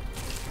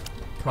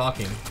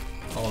proccing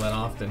all that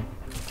often.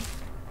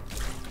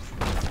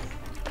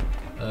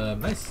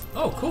 Nice.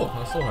 Oh, cool.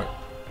 No soul heart.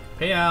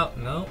 Payout.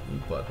 No, you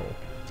butthole.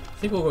 I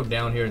think we'll go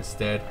down here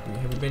instead.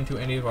 Have we been to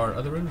any of our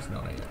other rooms?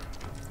 No, not yet.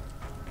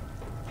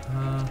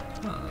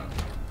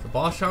 The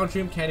boss challenge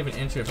room can't even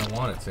enter if I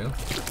wanted to. Oh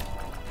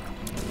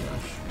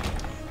gosh.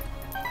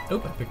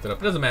 Oh, I picked it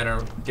up. It doesn't matter.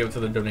 I'll give it to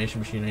the donation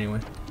machine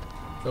anyway.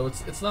 So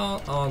it's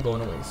not all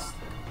going to waste.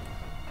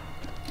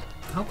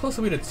 How close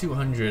are we to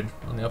 200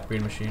 on the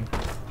upgrade machine?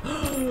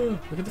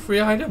 Look at the free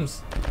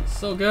items.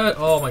 So good.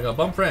 Oh my god,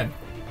 bum friend.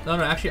 No,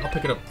 actually I'll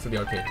pick it up to the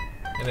arcade.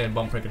 And then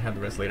bum friend can have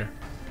the rest later.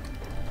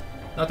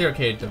 Not the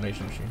arcade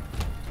donation machine.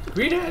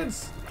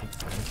 Greetings!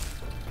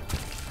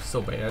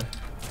 So bad.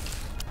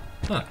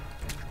 Huh.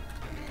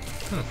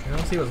 I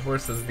don't see what's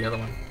worse as the other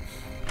one.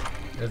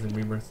 As in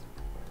Rebirth.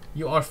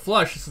 You are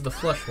flush. This is the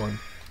flush one.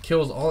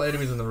 Kills all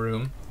enemies in the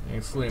room,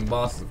 excluding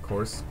bosses of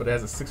course, but it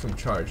has a 6-room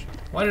charge.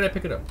 Why did I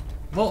pick it up?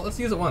 Well, let's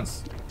use it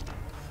once.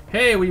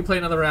 Hey, will you play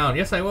another round?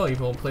 Yes, I will. You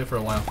will play for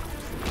a while.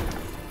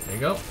 There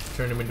you go.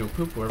 Turned him into a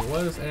poop, wherever it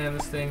was, and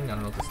this thing, I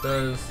don't know what this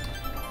does.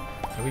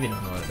 We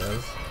didn't know what it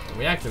does.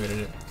 We activated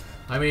it.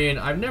 I mean,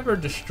 I've never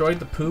destroyed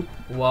the poop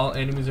while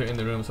enemies are in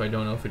the room, so I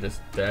don't know if it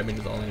just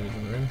damages all enemies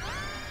in the room.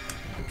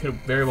 It could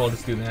very well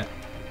just do that.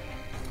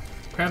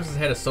 Krampus'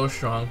 head is so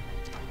strong.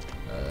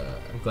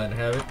 I'm glad to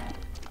have it.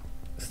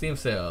 Steam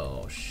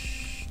sale.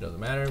 Shh, doesn't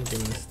matter. I'm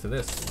giving this to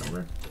this,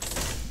 remember?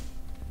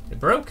 It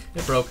broke?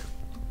 It broke.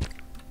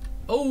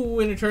 Oh,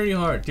 an eternity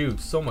heart. Dude,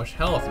 so much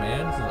health,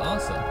 man. This is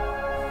awesome.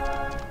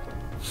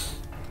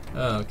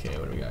 Okay,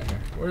 what do we got here?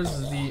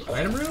 Where's the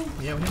item room?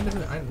 Yeah, we haven't been to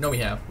the item. No, we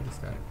have. We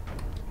just got it.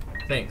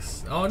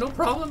 Thanks. Oh, no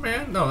problem,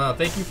 man. No,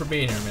 thank you for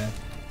being here, man.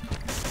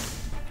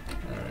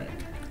 Alright.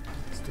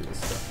 Let's do this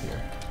stuff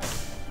here.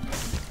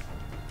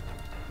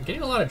 I'm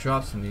getting a lot of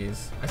drops from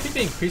these. I think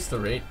they increased the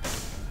rate.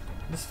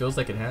 This feels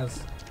like it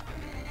has.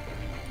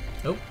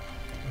 Nope.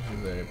 This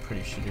is a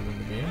pretty shitty room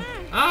to be in.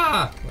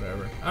 Ah!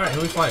 Whatever. Alright, who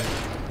are we fighting?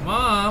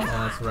 Mom! Oh,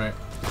 that's right.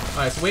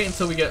 Alright, so wait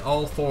until we get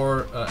all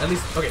 4, at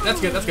least, okay, that's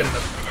good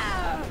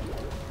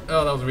enough.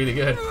 Oh, that was really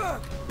good.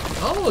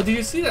 Oh, did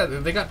you see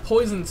that? They got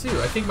poisoned too.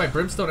 I think my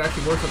brimstone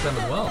actually works with them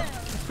as well.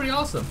 That's pretty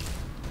awesome.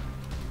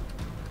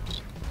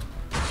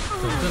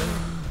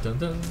 Dun, dun,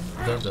 dun,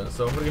 dun, dun.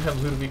 So I'm gonna have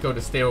Ludavico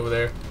to stay over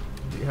there.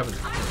 Have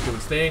a good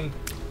sting.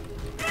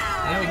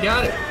 And we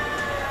got it.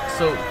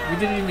 So we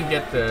didn't even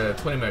get the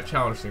 20-minute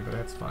challenge thing, but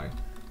that's fine.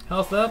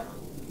 Health up.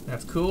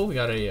 That's cool. We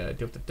got a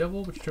deal with the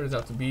devil, which turns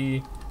out to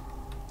be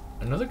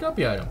another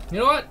guppy item. You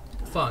know what?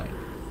 Fine.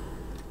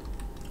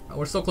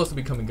 We're so close to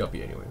becoming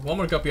guppy anyway. One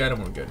more guppy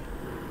item, we're good.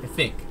 I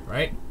think,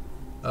 right?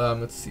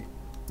 Let's see.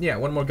 Yeah,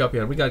 one more guppy.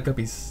 We got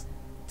Guppy's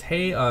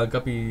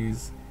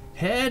Guppy's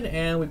head,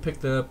 and we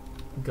picked up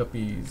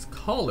Guppy's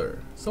collar.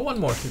 So one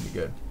more should be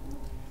good.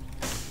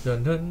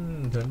 Dun,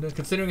 dun, dun, dun.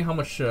 Considering how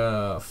much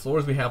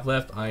floors we have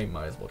left, I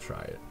might as well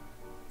try it.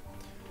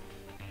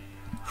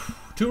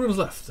 2 rooms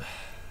left.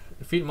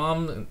 Defeat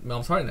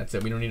Mom's heart, and that's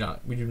it. We do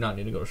not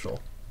need to go to Shoal.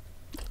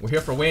 We're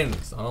here for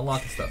wins. Not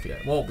unlocking stuff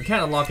yet. Well, we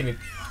can't unlock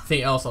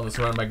anything else on this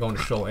run by going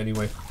to Shoal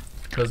anyway,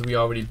 because we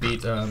already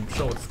beat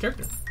Shoal with this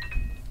character.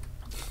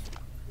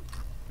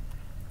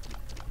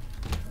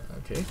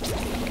 Okay.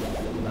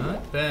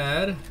 Not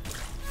bad.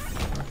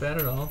 Not bad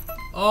at all.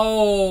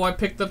 Oh, I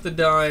picked up the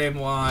dime.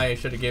 Why? I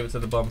should have gave it to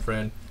the bum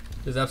friend.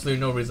 There's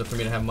absolutely no reason for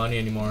me to have money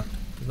anymore.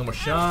 There's no more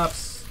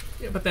shops.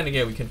 Yeah, but then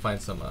again, we can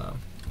find some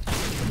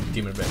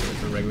demon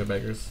beggars or regular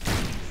beggars.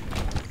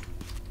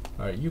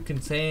 Alright, you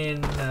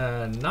contain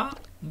not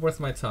worth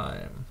my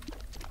time.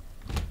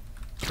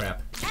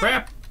 Crap.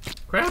 Crap!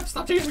 Crap!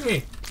 Stop chasing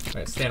me!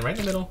 Alright, stand right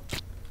in the middle.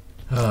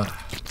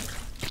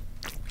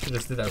 Should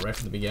just did that right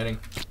from the beginning.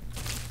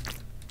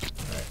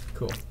 Alright,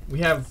 cool. We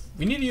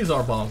need to use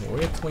our bombs more.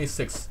 We have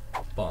 26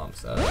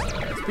 bombs.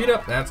 Speed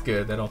up, that's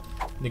good. That'll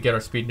get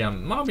our speed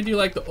down. Mabi, do you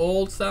like the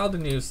old style or the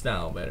new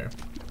style better?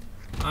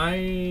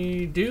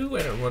 I do,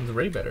 and it runs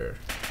way better.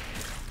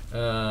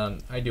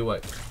 I do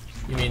what?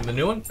 You mean the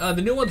new one? The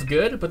new one's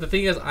good, but the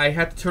thing is, I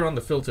had to turn on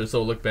the filter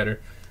so it looked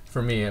better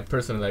for me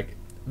personally. Like,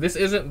 this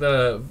isn't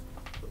the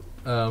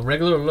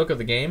regular look of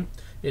the game.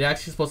 It's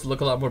actually supposed to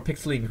look a lot more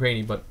pixely and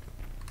grainy, but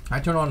I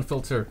turn on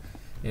filter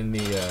in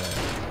the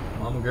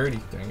Mama Gertie,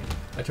 dang it.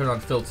 I turn on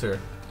filter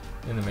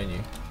in the menu.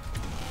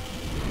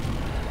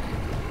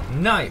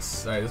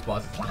 Nice! Alright, this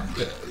boss is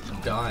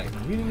gonna die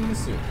really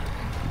soon.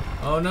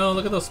 Oh no,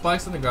 look at those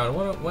spikes on the ground.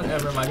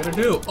 Whatever am I gonna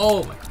do?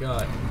 Oh my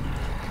god.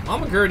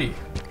 Mama Gertie.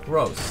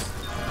 Gross.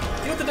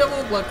 Deal with the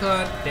devil, blood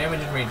clot,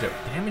 damage and range up.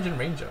 Damage and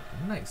range up.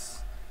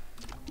 Nice.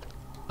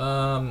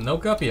 No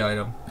guppy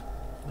item.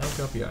 No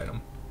guppy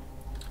item.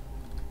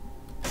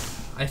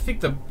 I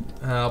think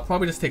I'll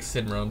probably just take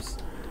Sin Rooms.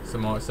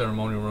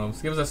 Ceremonial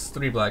Rooms. Gives us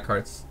 3 black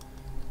hearts.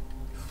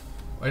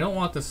 I don't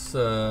want this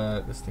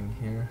this thing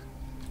here.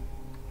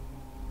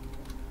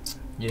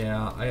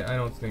 Yeah, I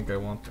don't think I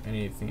want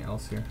anything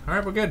else here.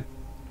 Alright, we're good.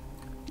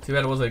 Too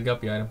bad it wasn't a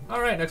guppy item.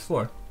 Alright, next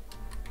floor.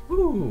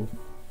 Woo!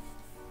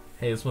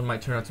 Hey, this one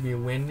might turn out to be a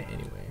win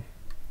anyway.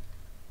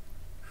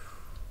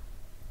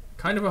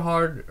 Kind of a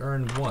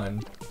hard-earned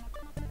one.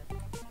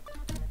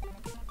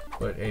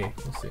 But hey,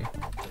 we'll see.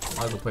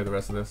 Might as well play the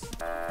rest of this.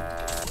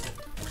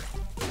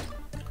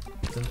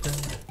 Dun, dun,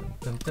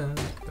 dun, dun, dun,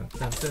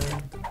 dun, dun,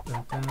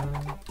 dun,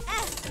 dun.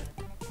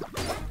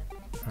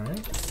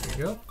 Alright, there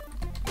you go.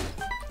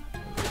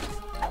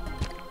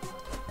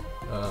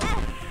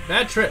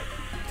 Bad trip!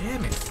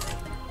 Damn it!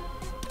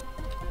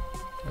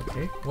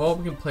 Okay, well,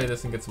 we can play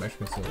this and get some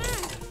extra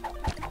consumables.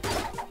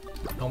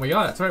 Oh my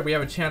god, that's right, we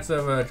have a chance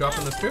of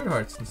dropping the spirit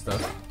hearts and stuff.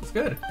 That's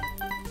good.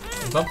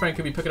 And Bump Frank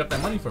could be picking up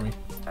that money for me.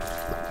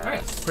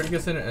 Alright, it's pretty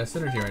good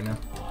synergy right now.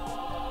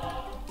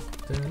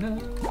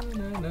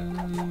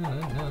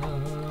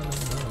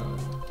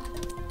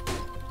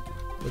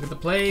 Look at the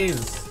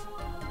plays!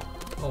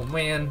 Oh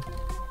man,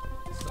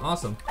 this is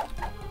awesome.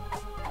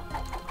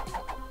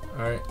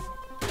 Alright.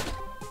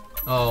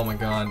 Oh my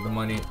god, the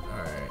money.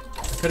 Alright.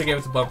 I could have gave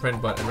it to Bump Friend,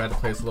 but I'd rather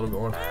play this a little bit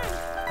more.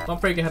 Bump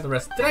Friend can have the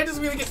rest. Did I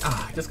just really get...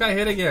 I just got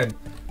hit again.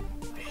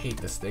 I hate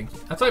this thing.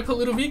 That's why I put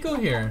Ludavico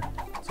here.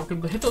 So it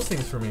can hit those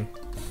things for me.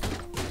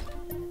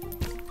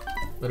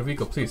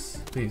 Ludavico, please.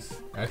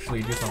 Please.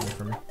 Actually do something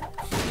for me.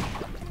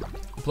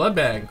 Blood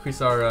Bag.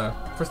 Increase our...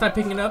 first time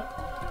picking it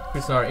up.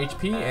 Increase our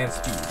HP and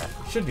speed.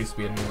 Should do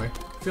speed anyway.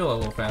 Feel a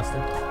little faster.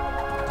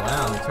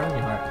 Wow,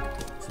 Eternity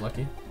Heart. It's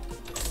lucky.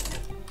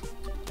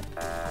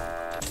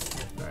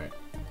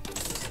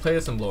 Play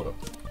this and blow it up.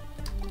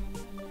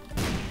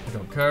 I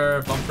don't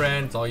care. Bump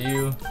Friend, it's all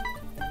you.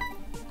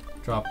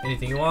 Drop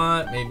anything you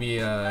want. Maybe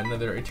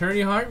another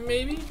Eternity Heart,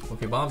 maybe?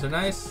 Okay, bombs are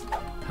nice.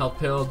 Health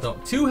pill,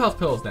 don't. 2 health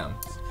pills down.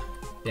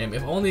 Damn,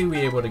 if only we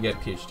were able to get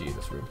PhD in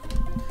this room.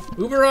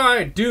 Uber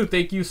ride! Dude,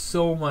 thank you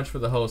so much for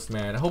the host,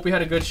 man. I hope you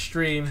had a good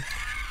stream.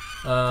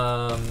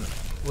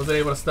 Wasn't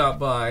able to stop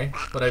by,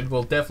 but I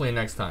will definitely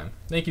next time.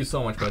 Thank you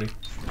so much, buddy.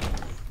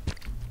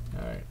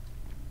 Alright.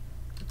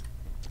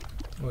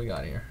 What we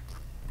got here?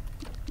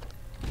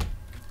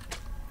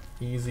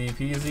 Easy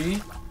peasy.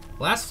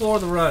 Last floor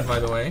of the run, by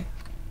the way.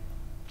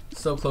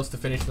 So close to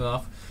finishing it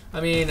off.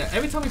 I mean,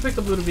 every time we picked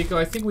up Ludavico,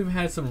 I think we've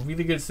had some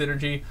really good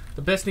synergy.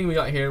 The best thing we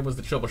got here was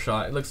the triple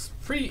shot. It looks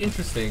pretty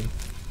interesting.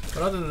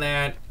 But other than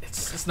that,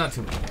 it's not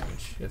too much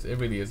damage. It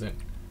really isn't.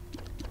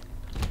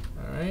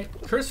 Alright.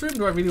 Curse room,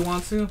 do I really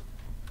want to?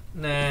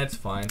 Nah, it's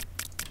fine.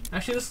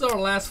 Actually, this is our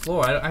last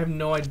floor. I have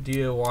no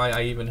idea why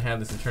I even have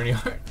this Eternity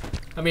Heart.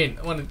 I mean,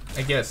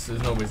 I guess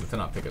there's no reason to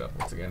not pick it up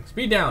once again.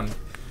 Speed down.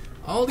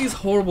 All these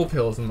horrible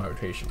pills in my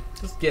rotation.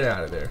 Just get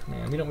out of there,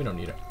 man. We don't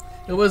need it.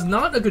 It was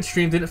not a good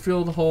stream. Didn't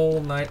feel the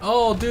whole night.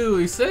 Oh,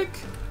 dude, you sick?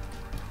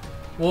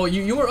 Well,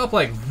 you were up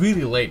like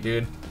really late,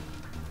 dude.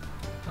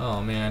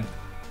 Oh man.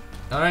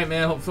 Alright,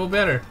 man. Hope feel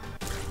better.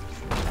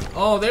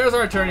 Oh, there's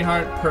our attorney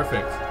heart.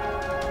 Perfect.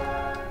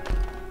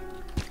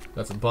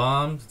 Got some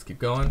bombs. Let's keep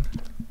going.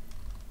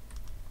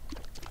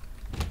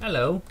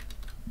 Hello.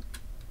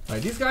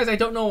 Alright, these guys, I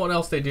don't know what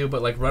else they do,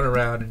 but like run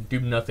around and do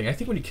nothing. I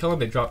think when you kill them,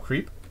 they drop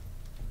creep.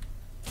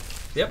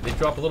 Yep, they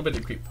drop a little bit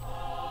of creep.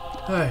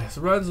 Alright,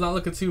 so run's not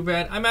looking too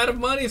bad. I'm out of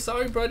money.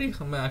 Sorry, buddy.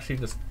 I'm gonna actually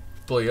just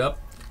blow you up.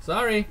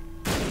 Sorry.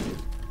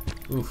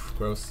 Oof,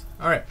 gross.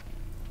 Alright.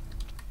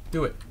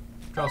 Do it.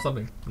 Drop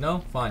something. No?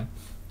 Fine.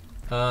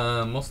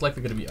 Most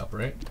likely gonna be up,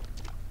 right?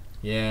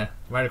 Yeah,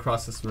 right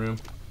across this room.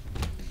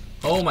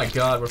 Oh my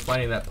god, we're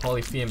fighting that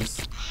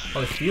Polyphemus.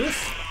 Polyphemus?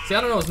 See,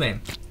 I don't know his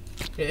name.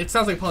 It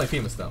sounds like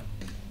Polyphemus, though.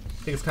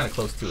 I think it's kind of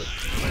close to it.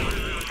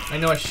 I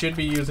know I should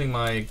be using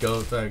my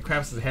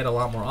Krampus' head a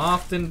lot more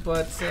often,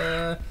 but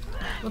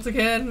once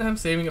again, I'm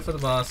saving it for the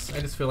boss. I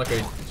just feel like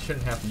I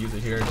shouldn't have to use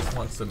it here. I just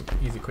want some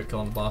easy, quick kill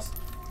on the boss.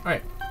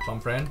 Alright, bum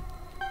friend.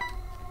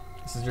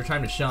 This is your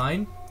time to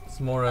shine. It's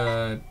more,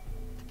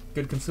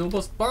 good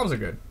consumables. Bombs are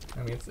good.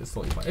 I mean, it's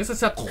totally fine. It's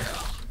acceptable.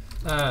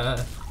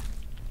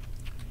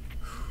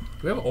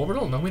 Do we have an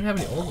orbital? No, we don't have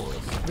any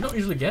orbitals. We don't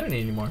usually get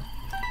any anymore.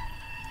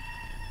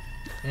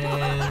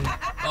 And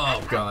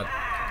oh god.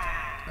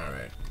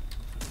 Alright.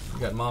 We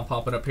got mom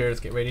popping up here. Let's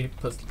get ready.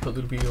 Put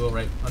Ludavico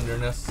right under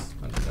us.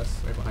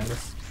 Right behind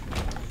us.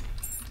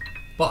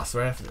 Boss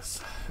right after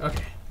this.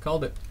 Okay,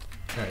 called it.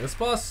 Alright, this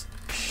boss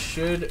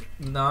should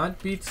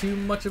not be too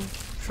much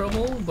of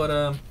trouble, but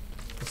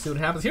let's see what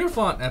happens. Hero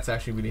font, that's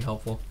actually really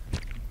helpful.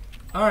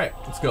 Alright,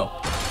 let's go.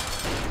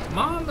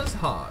 Mama's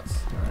hot.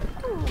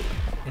 Alright.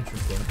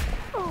 Interesting.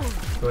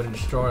 Go ahead and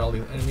destroy all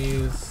these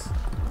enemies.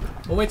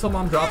 We'll wait till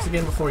mom drops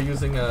again before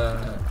using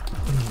our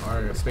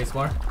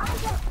spacebar.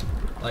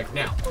 Like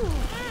now.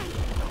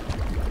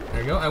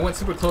 There you go. I went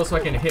super close so I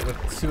can hit with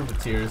two of the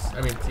tiers.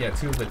 I mean, yeah,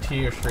 two of the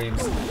tier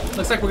streams.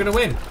 Looks like we're gonna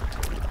win.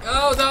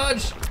 Oh,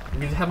 dodge!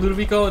 We have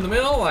Ludavico in the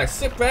middle while I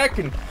sit back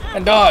and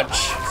dodge.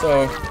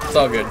 So it's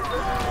all good.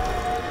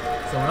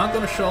 So we're not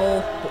gonna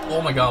show.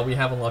 Oh my god, we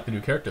have unlocked a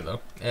new character though.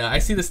 I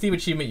see the Steam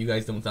achievement. You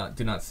guys do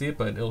not see it,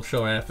 but it'll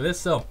show right after this.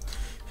 So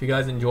if you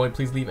guys enjoyed,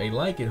 please leave a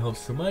like. It helps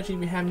so much. If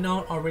you have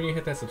not already,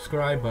 hit that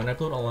subscribe button. I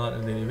upload a lot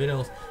of daily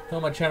videos.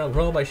 Help my channel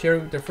grow by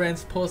sharing with your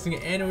friends, posting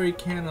it anywhere you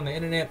can on the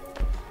internet.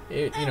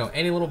 You know,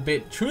 any little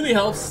bit truly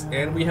helps.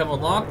 And we have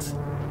unlocked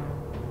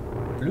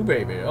Blue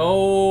Baby.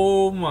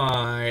 Oh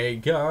my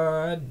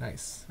god.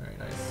 Nice. Very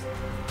nice.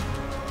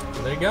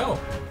 So there you go.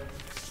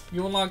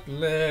 You unlocked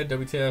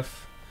WTF.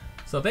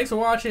 So thanks for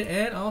watching,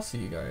 and I'll see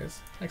you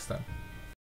guys next time.